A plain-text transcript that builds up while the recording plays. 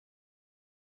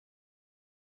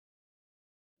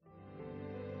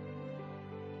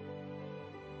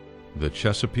The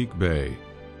Chesapeake Bay.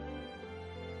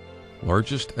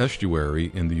 Largest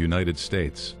estuary in the United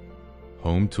States.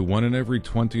 Home to 1 in every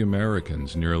 20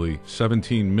 Americans, nearly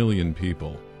 17 million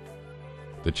people.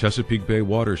 The Chesapeake Bay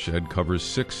watershed covers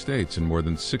 6 states and more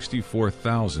than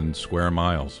 64,000 square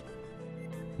miles.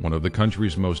 One of the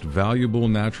country's most valuable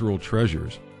natural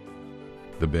treasures.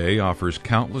 The bay offers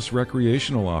countless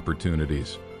recreational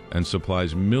opportunities and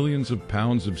supplies millions of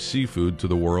pounds of seafood to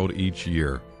the world each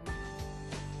year.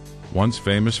 Once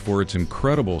famous for its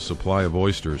incredible supply of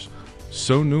oysters,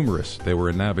 so numerous they were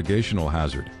a navigational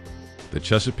hazard, the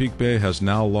Chesapeake Bay has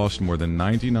now lost more than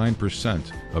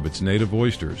 99% of its native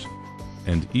oysters,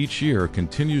 and each year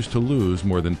continues to lose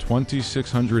more than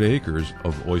 2,600 acres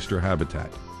of oyster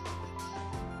habitat.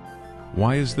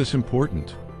 Why is this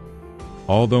important?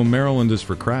 Although Maryland is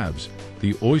for crabs,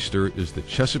 the oyster is the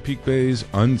Chesapeake Bay's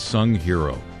unsung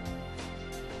hero.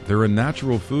 They're a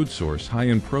natural food source high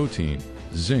in protein,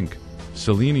 zinc,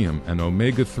 selenium, and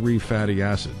omega-3 fatty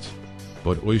acids.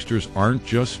 But oysters aren't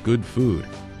just good food.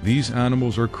 These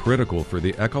animals are critical for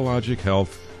the ecologic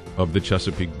health of the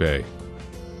Chesapeake Bay.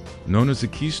 Known as a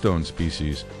keystone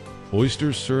species,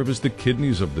 oysters serve as the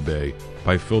kidneys of the bay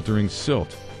by filtering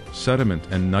silt, sediment,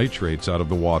 and nitrates out of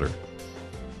the water.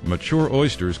 Mature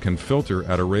oysters can filter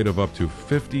at a rate of up to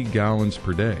 50 gallons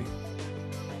per day.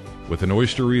 With an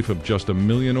oyster reef of just 1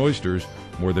 million oysters,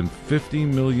 more than 50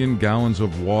 million gallons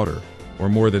of water, or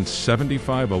more than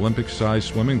 75 Olympic-sized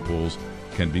swimming pools,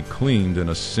 can be cleaned in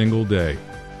a single day.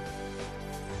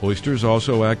 Oysters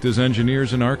also act as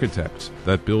engineers and architects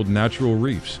that build natural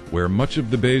reefs where much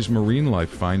of the bay's marine life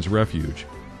finds refuge,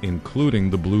 including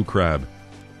the blue crab.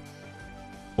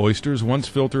 Oysters once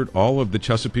filtered all of the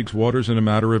Chesapeake's waters in a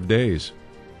matter of days.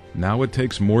 Now it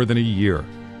takes more than a year.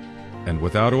 And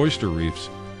without oyster reefs,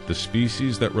 the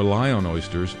species that rely on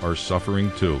oysters are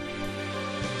suffering too.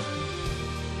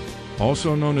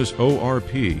 Also known as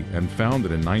ORP and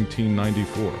founded in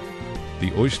 1994,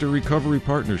 the Oyster Recovery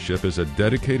Partnership is a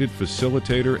dedicated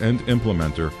facilitator and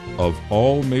implementer of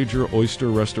all major oyster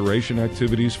restoration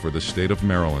activities for the state of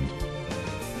Maryland.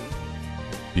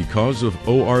 Because of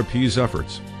ORP's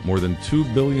efforts, more than 2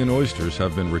 billion oysters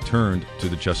have been returned to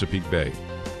the Chesapeake Bay,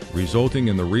 resulting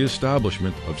in the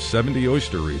reestablishment of 70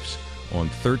 oyster reefs on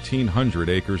 1,300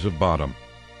 acres of bottom.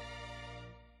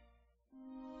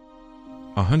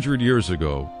 100 years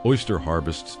ago, oyster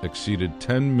harvests exceeded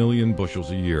 10 million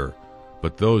bushels a year,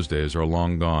 but those days are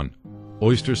long gone.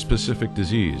 Oyster-specific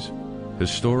disease,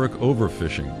 historic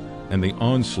overfishing, and the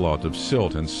onslaught of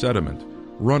silt and sediment,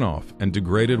 runoff, and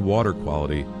degraded water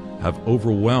quality have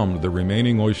overwhelmed the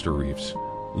remaining oyster reefs,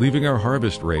 leaving our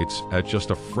harvest rates at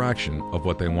just a fraction of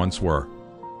what they once were.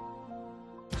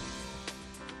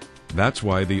 That's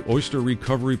why the Oyster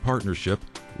Recovery Partnership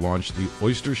launched the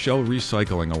Oyster Shell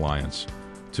Recycling Alliance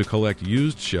to collect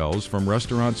used shells from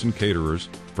restaurants and caterers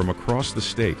from across the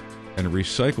state and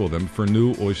recycle them for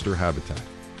new oyster habitat.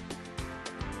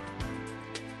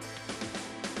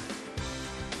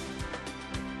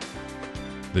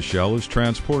 The shell is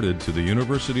transported to the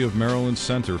University of Maryland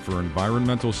Center for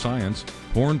Environmental Science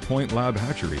Horn Point Lab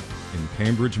Hatchery in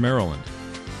Cambridge, Maryland,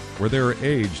 where they are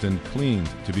aged and cleaned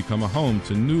to become a home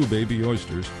to new baby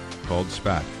oysters called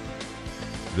spat.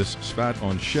 This spat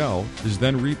on shell is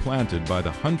then replanted by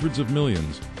the hundreds of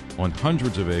millions on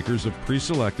hundreds of acres of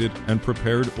pre-selected and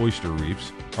prepared oyster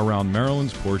reefs around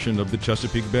Maryland's portion of the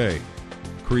Chesapeake Bay,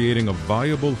 creating a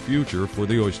viable future for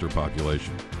the oyster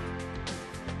population.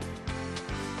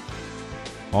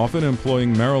 Often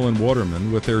employing Maryland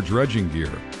watermen with their dredging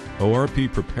gear,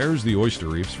 ORP prepares the oyster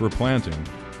reefs for planting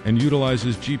and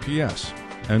utilizes GPS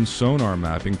and sonar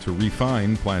mapping to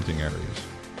refine planting areas.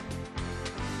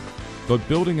 But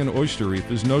building an oyster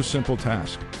reef is no simple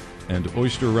task, and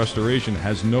oyster restoration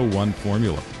has no one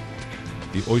formula.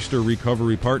 The Oyster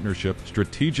Recovery Partnership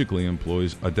strategically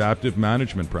employs adaptive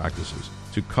management practices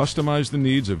to customize the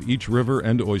needs of each river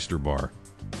and oyster bar.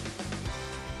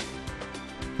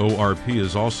 ORP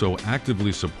is also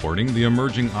actively supporting the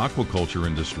emerging aquaculture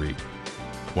industry,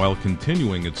 while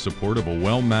continuing its support of a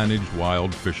well-managed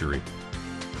wild fishery.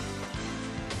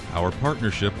 Our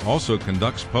partnership also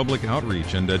conducts public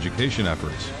outreach and education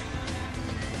efforts.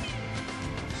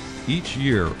 Each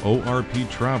year, ORP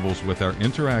travels with our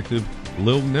interactive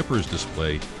Lil Nippers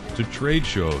display to trade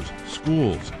shows,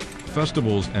 schools,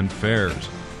 festivals, and fairs,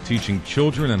 teaching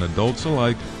children and adults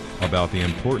alike about the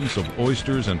importance of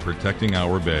oysters and protecting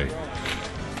our bay.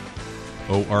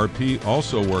 ORP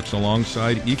also works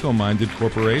alongside eco-minded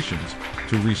corporations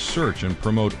to research and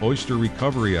promote oyster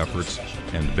recovery efforts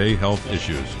and bay health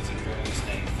issues.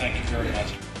 Thank you very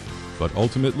much. But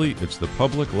ultimately, it's the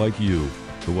public like you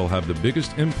who will have the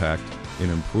biggest impact in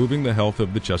improving the health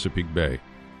of the Chesapeake Bay.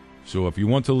 So if you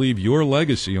want to leave your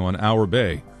legacy on our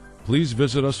bay, please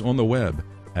visit us on the web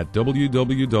at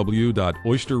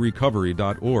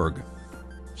www.oysterrecovery.org.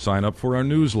 Sign up for our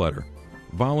newsletter,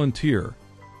 volunteer,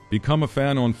 become a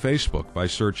fan on Facebook by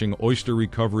searching Oyster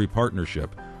Recovery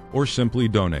Partnership, or simply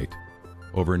donate.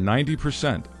 Over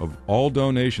 90% of all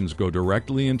donations go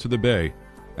directly into the Bay,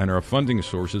 and our funding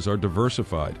sources are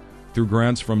diversified through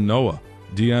grants from NOAA,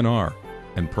 DNR,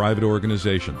 and private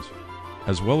organizations,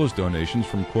 as well as donations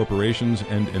from corporations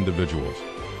and individuals.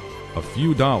 A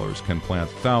few dollars can plant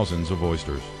thousands of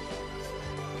oysters.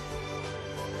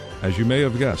 As you may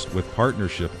have guessed, with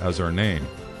partnership as our name,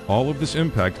 all of this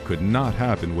impact could not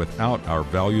happen without our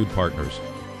valued partners.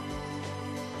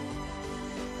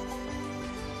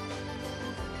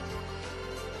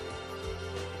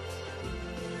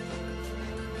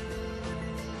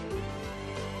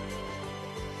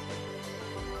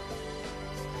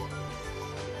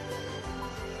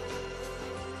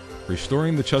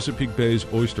 Restoring the Chesapeake Bay's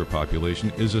oyster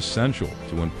population is essential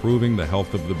to improving the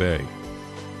health of the bay,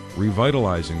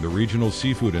 revitalizing the regional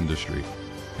seafood industry,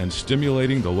 and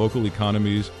stimulating the local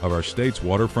economies of our state's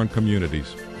waterfront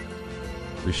communities.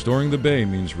 Restoring the bay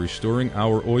means restoring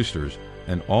our oysters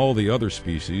and all the other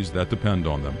species that depend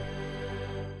on them.